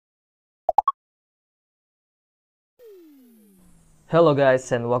Hello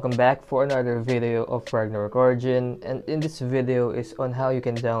guys, and welcome back for another video of Ragnarok Origin, and in this video is on how you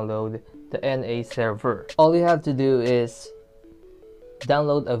can download the NA server. All you have to do is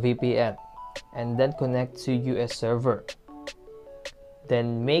download a VPN and then connect to US server.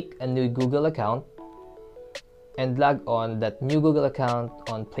 Then make a new Google account and log on that new Google account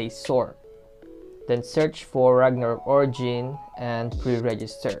on Play Store. Then search for Ragnarok Origin and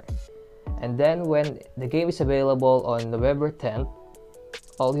pre-register. And then when the game is available on November 10th,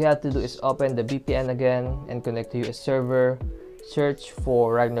 all you have to do is open the VPN again and connect to US server, search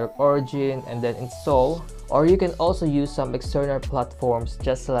for Ragnarok Origin and then install. Or you can also use some external platforms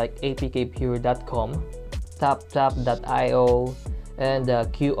just like apkpure.com, taptap.io, and the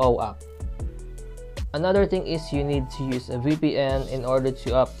QO app. Another thing is you need to use a VPN in order to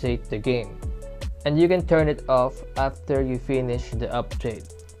update the game. And you can turn it off after you finish the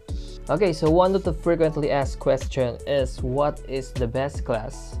update. Okay, so one of the frequently asked questions is what is the best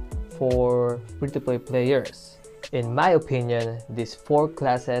class for free-to-play players? In my opinion, these 4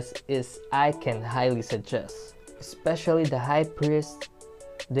 classes I can highly suggest. Especially the High Priest.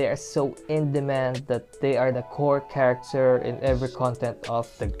 They are so in demand that they are the core character in every content of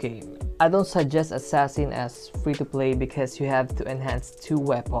the game. I don't suggest Assassin as free-to-play because you have to enhance 2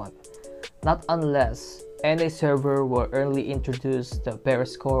 weapons. Not unless NA server will early introduce the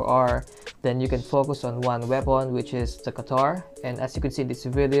Periscore R, then you can focus on one weapon, which is the Qatar. And as you can see in this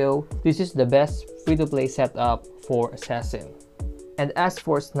video, this is the best free-to-play setup for Assassin. And as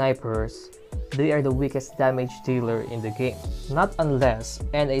for snipers, they are the weakest damage dealer in the game. Not unless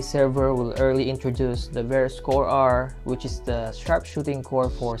NA server will early introduce the Periscore R, which is the sharpshooting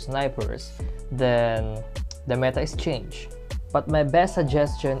core for snipers, then the meta is changed. But my best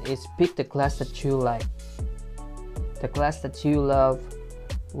suggestion is pick the class that you like. The class that you love,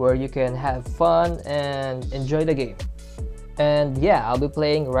 where you can have fun and enjoy the game. And yeah, I'll be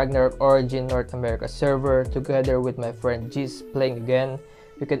playing Ragnarok Origin North America server together with my friend G's playing again.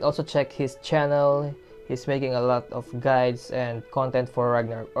 You can also check his channel. He's making a lot of guides and content for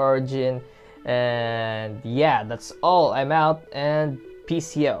Ragnarok Origin. And yeah, that's all. I'm out and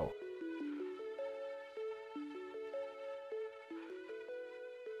peace yo.